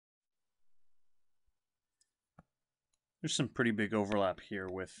There's some pretty big overlap here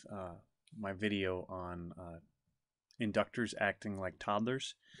with my video on inductors acting like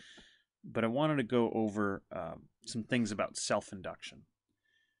toddlers, but I wanted to go over some things about self-induction.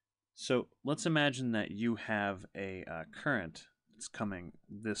 So let's imagine that you have a current that's coming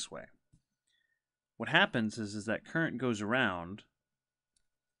this way. What happens is that current goes around,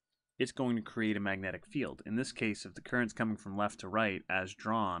 it's going to create a magnetic field. In this case, if the current's coming from left to right as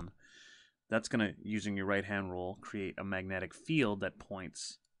drawn, that's going to, using your right hand rule, create a magnetic field that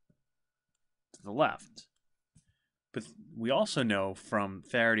points to the left. But we also know from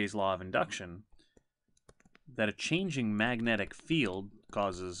Faraday's law of induction that a changing magnetic field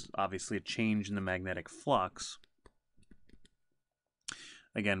causes, obviously, a change in the magnetic flux.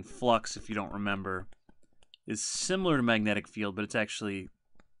 Again, flux, if you don't remember, is similar to magnetic field, but it's actually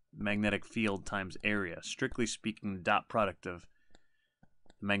magnetic field times area. Strictly speaking, the dot product of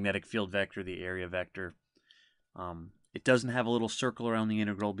the magnetic field vector, the area vector. It doesn't have a little circle around the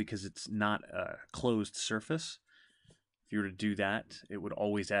integral because it's not a closed surface. If you were to do that, it would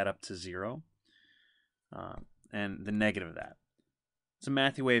always add up to 0. And the negative of that. It's a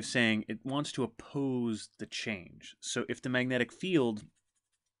mathy way of saying it wants to oppose the change. So if the magnetic field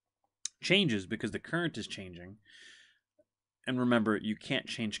changes because the current is changing, and remember, you can't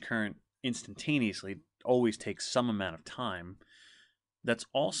change current instantaneously, it always takes some amount of time. That's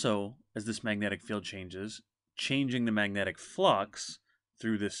also, as this magnetic field changes, changing the magnetic flux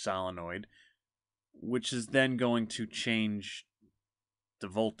through this solenoid, which is then going to change the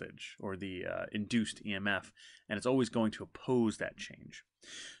voltage or the induced EMF, and it's always going to oppose that change.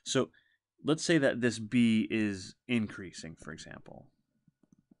 So let's say that this B is increasing, for example.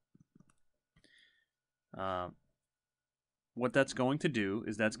 What that's going to do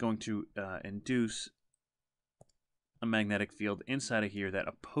is that's going to induce a magnetic field inside of here that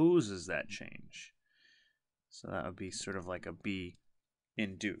opposes that change. So that would be sort of like a B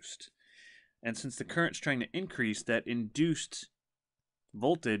induced. And since the current's trying to increase, that induced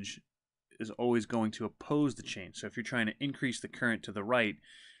voltage is always going to oppose the change. So if you're trying to increase the current to the right,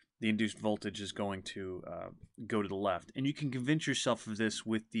 the induced voltage is going to go to the left. And you can convince yourself of this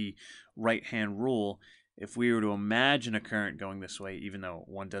with the right-hand rule. If we were to imagine a current going this way, even though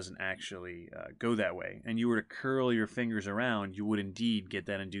one doesn't actually go that way, and you were to curl your fingers around, you would indeed get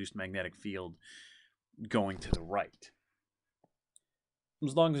that induced magnetic field going to the right.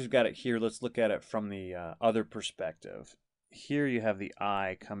 As long as you've got it here, let's look at it from the other perspective. Here you have the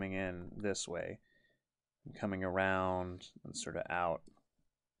eye coming in this way, coming around and sort of out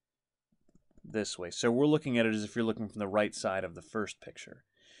this way. So we're looking at it as if you're looking from the right side of the first picture.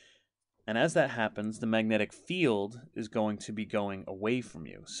 And as that happens, the magnetic field is going to be going away from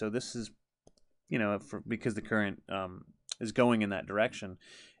you. So this is, because the current is going in that direction,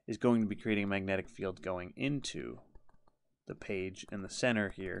 is going to be creating a magnetic field going into the page in the center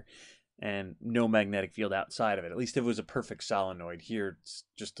here, and no magnetic field outside of it. At least if it was a perfect solenoid. Here it's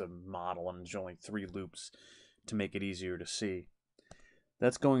just a model and there's only 3 loops to make it easier to see.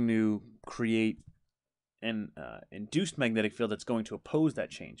 That's going to create an induced magnetic field that's going to oppose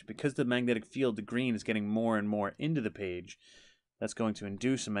that change. Because the magnetic field, the green, is getting more and more into the page, that's going to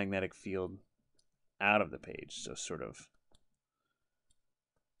induce a magnetic field out of the page. So sort of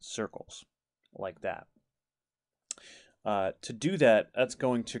circles like that. To do that, that's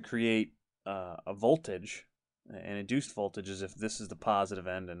going to create a voltage, an induced voltage, as if this is the positive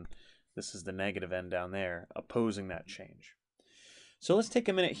end and this is the negative end down there, opposing that change. So let's take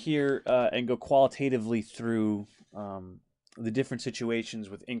a minute here and go qualitatively through the different situations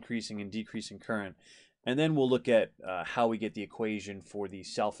with increasing and decreasing current, and then we'll look at how we get the equation for the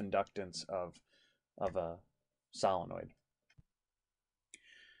self-inductance of a solenoid.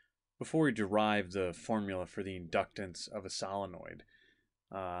 Before we derive the formula for the inductance of a solenoid,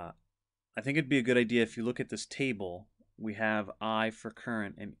 I think it'd be a good idea if you look at this table, we have I for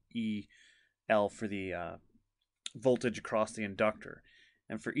current and EL for the voltage across the inductor.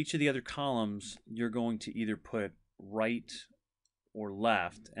 And for each of the other columns, you're going to either put right or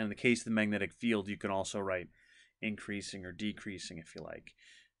left. And in the case of the magnetic field, you can also write increasing or decreasing if you like.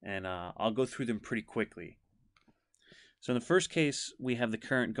 And I'll go through them pretty quickly. So in the first case, we have the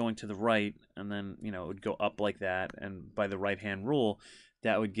current going to the right, and then it would go up like that, and by the right-hand rule,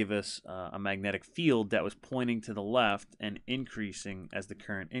 that would give us a magnetic field that was pointing to the left and increasing as the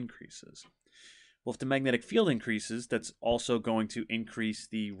current increases. Well, if the magnetic field increases, that's also going to increase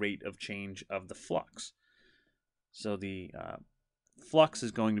the rate of change of the flux. So the flux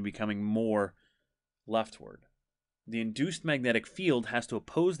is going to be becoming more leftward. The induced magnetic field has to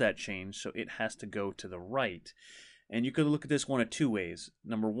oppose that change, so it has to go to the right. And you could look at this one of two ways.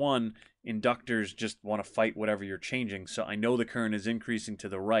 Number one, inductors just want to fight whatever you're changing. So I know the current is increasing to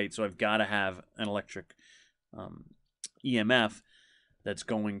the right, so I've got to have an electric EMF that's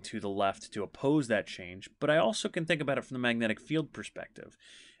going to the left to oppose that change. But I also can think about it from the magnetic field perspective.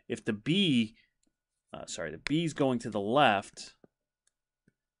 If the B is going to the left,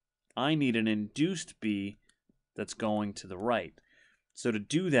 I need an induced B that's going to the right. So to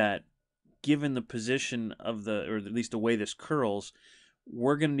do that, given the position of or at least the way this curls,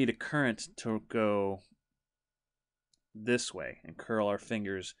 we're going to need a current to go this way and curl our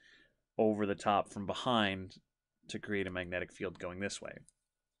fingers over the top from behind to create a magnetic field going this way.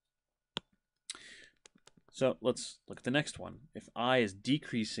 So let's look at the next one. If I is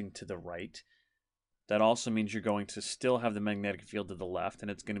decreasing to the right, that also means you're going to still have the magnetic field to the left,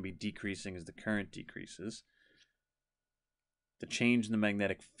 and it's going to be decreasing as the current decreases. The change in the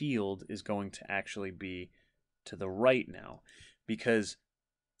magnetic field is going to actually be to the right now, because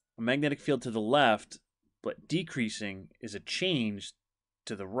a magnetic field to the left but decreasing is a change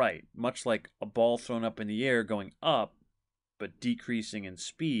to the right, much like a ball thrown up in the air going up but decreasing in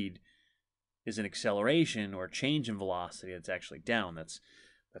speed is an acceleration or a change in velocity that's actually down. That's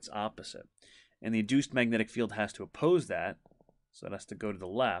opposite. And the induced magnetic field has to oppose that, so it has to go to the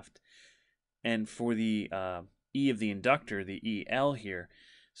left. And for the E of the inductor, the EL here,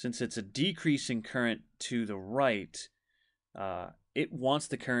 since it's a decreasing current to the right, it wants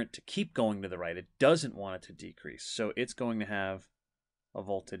the current to keep going to the right. It doesn't want it to decrease, so it's going to have a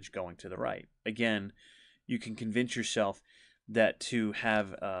voltage going to the right. Again, you can convince yourself that to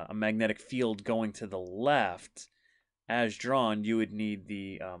have a magnetic field going to the left, as drawn, you would need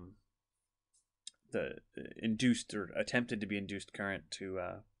the induced or attempted to be induced current to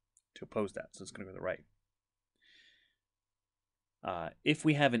oppose that. So it's going to go to the right. If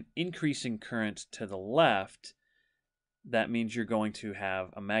we have an increasing current to the left, that means you're going to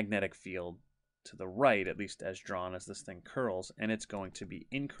have a magnetic field to the right, at least as drawn as this thing curls, and it's going to be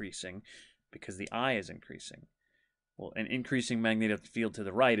increasing because the I is increasing. Well, an increasing magnetic field to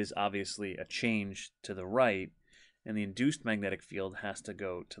the right is obviously a change to the right, and the induced magnetic field has to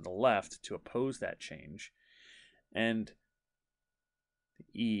go to the left to oppose that change. And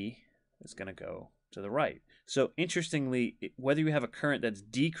the E is going to go to the right. So interestingly, whether you have a current that's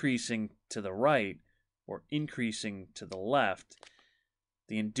decreasing to the right or increasing to the left,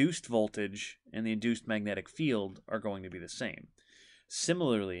 the induced voltage and the induced magnetic field are going to be the same.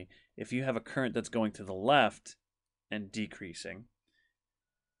 Similarly, if you have a current that's going to the left and decreasing,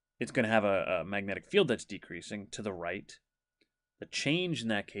 it's going to have a magnetic field that's decreasing to the right. The change in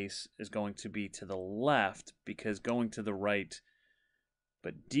that case is going to be to the left, because going to the right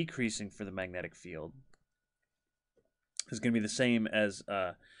but decreasing for the magnetic field is going to be the same as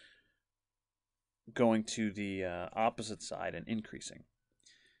going to the opposite side and increasing.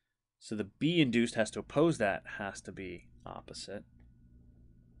 So the B induced has to oppose that, has to be opposite.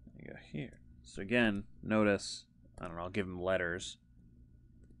 You go here. So again, notice, I don't know, I'll give them letters.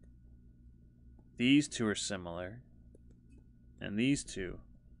 These two are similar, and these two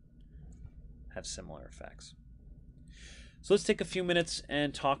have similar effects. So let's take a few minutes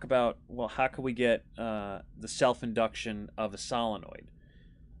and talk about, well, how can we get the self-induction of a solenoid?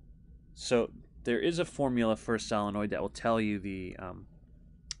 So there is a formula for a solenoid that will tell you the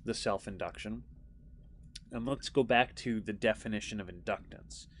self-induction. And let's go back to the definition of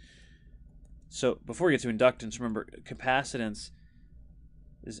inductance. So before we get to inductance, remember, capacitance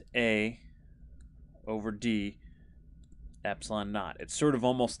is A over D epsilon naught. It's sort of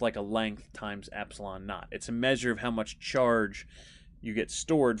almost like a length times epsilon naught. It's a measure of how much charge you get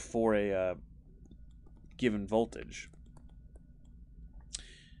stored for a given voltage.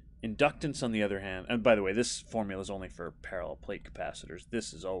 Inductance, on the other hand, and by the way, this formula is only for parallel plate capacitors.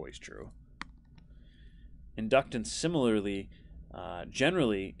 This is always true. Inductance, similarly,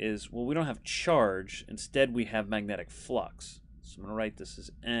 generally is, well, we don't have charge. Instead, we have magnetic flux. So I'm going to write this as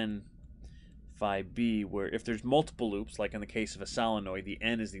N phi B, where if there's multiple loops, like in the case of a solenoid, the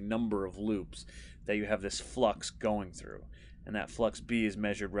N is the number of loops that you have this flux going through. And that flux B is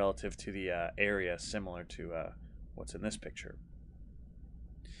measured relative to the area, similar to what's in this picture.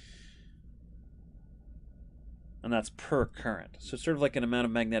 And that's per current. So it's sort of like an amount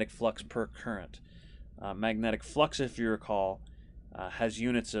of magnetic flux per current. Magnetic flux, if you recall, has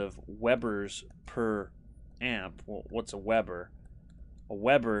units of Webers per amp. Well, what's a Weber? A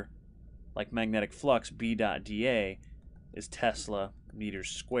Weber, like magnetic flux, B dot dA, is Tesla meters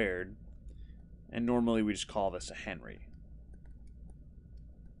squared. And normally we just call this a Henry.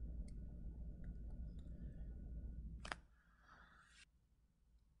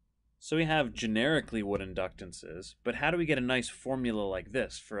 So we have generically what inductance is, but how do we get a nice formula like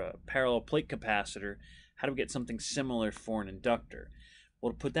this for a parallel plate capacitor? How do we get something similar for an inductor?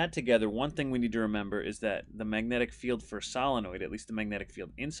 Well, to put that together, one thing we need to remember is that the magnetic field for a solenoid, at least the magnetic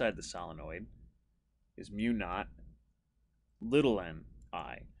field inside the solenoid, is mu naught little n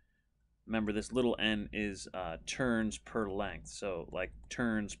I. Remember, this little n is turns per length, so like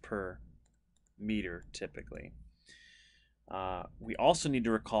turns per meter typically. We also need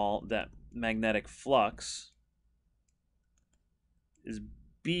to recall that magnetic flux is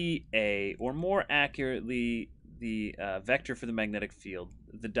BA, or more accurately, the vector for the magnetic field,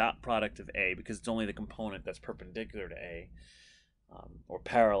 the dot product of A, because it's only the component that's perpendicular to A, or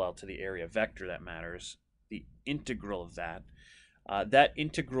parallel to the area vector that matters, the integral of that. That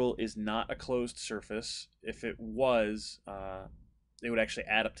integral is not a closed surface. If it was, it would actually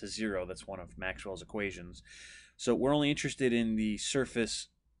add up to 0. That's one of Maxwell's equations. So we're only interested in the surface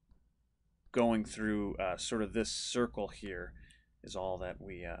going through sort of this circle here is all that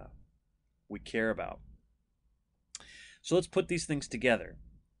we care about. So let's put these things together.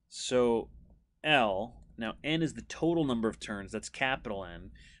 So L, now N is the total number of turns, that's capital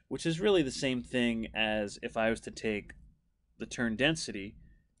N, which is really the same thing as if I was to take the turn density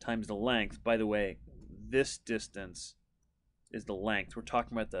times the length. By the way, this distance is the length. We're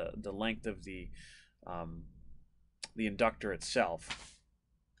talking about the length of the inductor itself.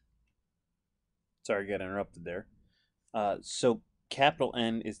 Sorry, I got interrupted there. So capital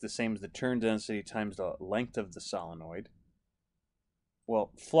N is the same as the turn density times the length of the solenoid.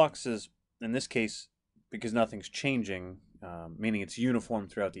 Well, flux is, in this case, because nothing's changing, meaning it's uniform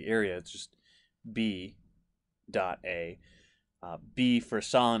throughout the area, it's just B dot A. B for a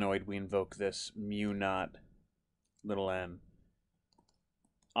solenoid, we invoke this mu naught little n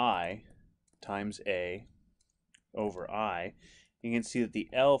I times A over I. You can see that the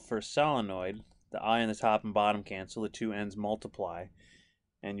L for a solenoid, the I on the top and bottom cancel, the two ends multiply,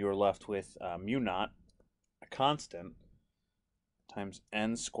 and you're left with mu naught, a constant, times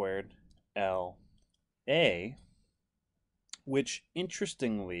n squared L A, which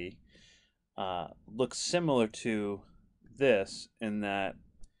interestingly looks similar to this in that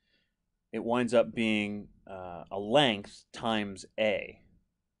it winds up being a length times A.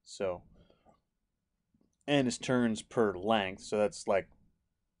 So n is turns per length, so that's like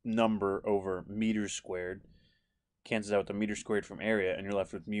number over meters squared. Cancels out with the meter squared from area, and you're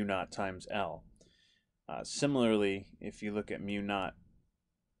left with mu naught times L. Similarly, if you look at mu naught,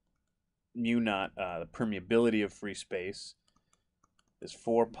 the permeability of free space is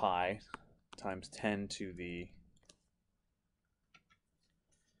 4 pi times 10 to the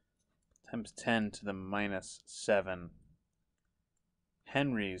minus 7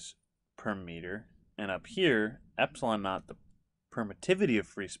 henries per meter. And up here, epsilon naught, the permittivity of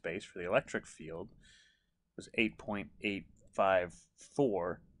free space for the electric field, was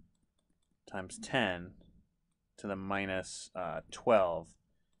 8.854 times 10 to the minus 12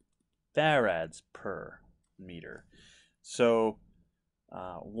 farads per meter. So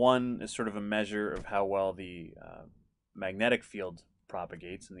one is sort of a measure of how well the magnetic field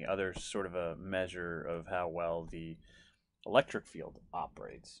propagates, and the other is sort of a measure of how well the electric field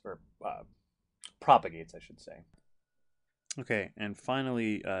operates, or propagates, I should say. Okay, and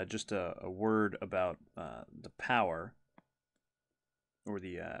finally, just a word about the power, or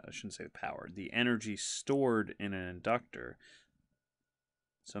I shouldn't say the power, the energy stored in an inductor.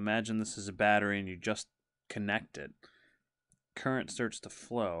 So imagine this is a battery and you just connect it. Current starts to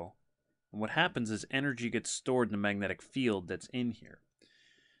flow. And what happens is energy gets stored in the magnetic field that's in here.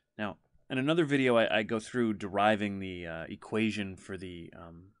 Now, in another video, I go through deriving the equation for the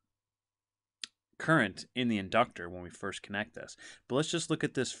current in the inductor when we first connect this. But let's just look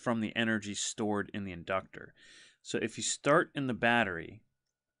at this from the energy stored in the inductor. So if you start in the battery,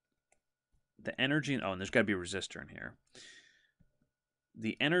 the energy, and there's got to be a resistor in here.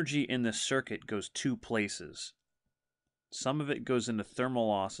 The energy in this circuit goes two places. Some of it goes into thermal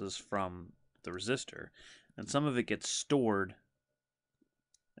losses from the resistor, and some of it gets stored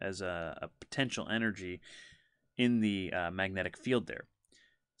as a potential energy in the magnetic field there.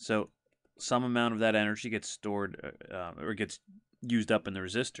 So some amount of that energy gets stored or gets used up in the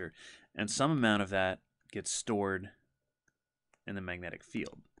resistor, and some amount of that gets stored in the magnetic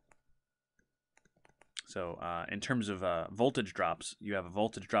field. So in terms of voltage drops, you have a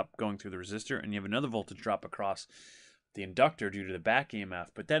voltage drop going through the resistor, and you have another voltage drop across the inductor due to the back EMF,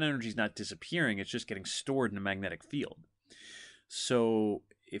 but that energy is not disappearing, it's just getting stored in the magnetic field. So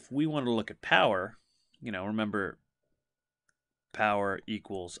if we want to look at power, remember power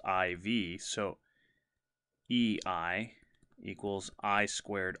equals IV, so EI equals I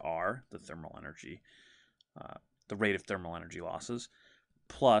squared R, the thermal energy, the rate of thermal energy losses,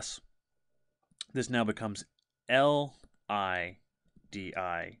 plus this now becomes Li di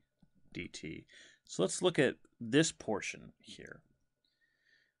dt. So let's look at this portion here.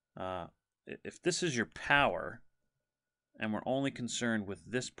 If this is your power, and we're only concerned with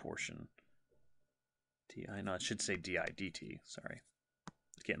this portion, di, no, it should say di dt, sorry.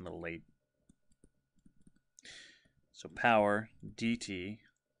 It's getting a little late. So power dt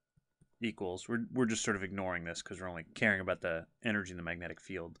equals, we're just sort of ignoring this because we're only caring about the energy in the magnetic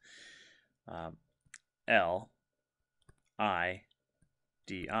field. L I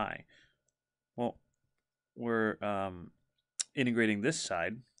di. Well, we're integrating this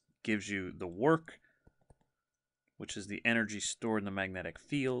side, gives you the work, which is the energy stored in the magnetic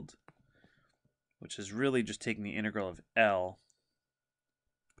field, which is really just taking the integral of L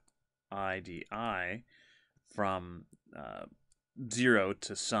I di from 0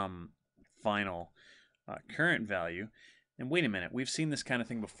 to some final current value. And wait a minute, we've seen this kind of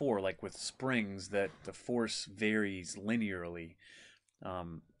thing before, like with springs, that the force varies linearly.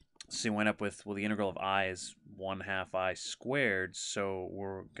 So you end up with, well, the integral of I is 1/2 I squared, so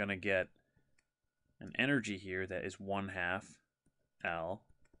we're going to get an energy here that is 1/2 L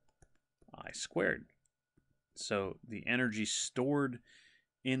I squared. So the energy stored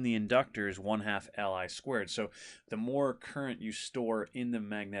in the inductor is 1/2 Li squared. So the more current you store in the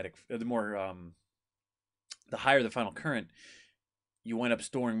magnetic, the higher the final current, you end up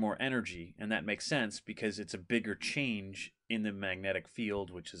storing more energy, and that makes sense because it's a bigger change in the magnetic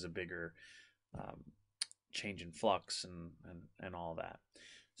field, which is a bigger change in flux and all that.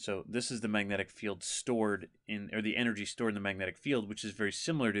 So this is the magnetic field stored in, or the energy stored in the magnetic field, which is very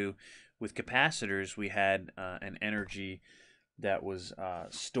similar to, with capacitors, we had an energy that was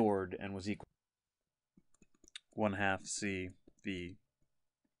stored and was equal to 1/2 CV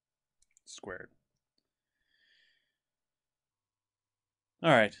squared. All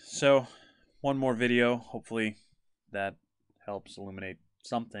right, so one more video. Hopefully that helps illuminate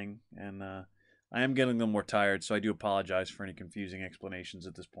something. And I am getting a little more tired, so I do apologize for any confusing explanations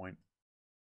at this point.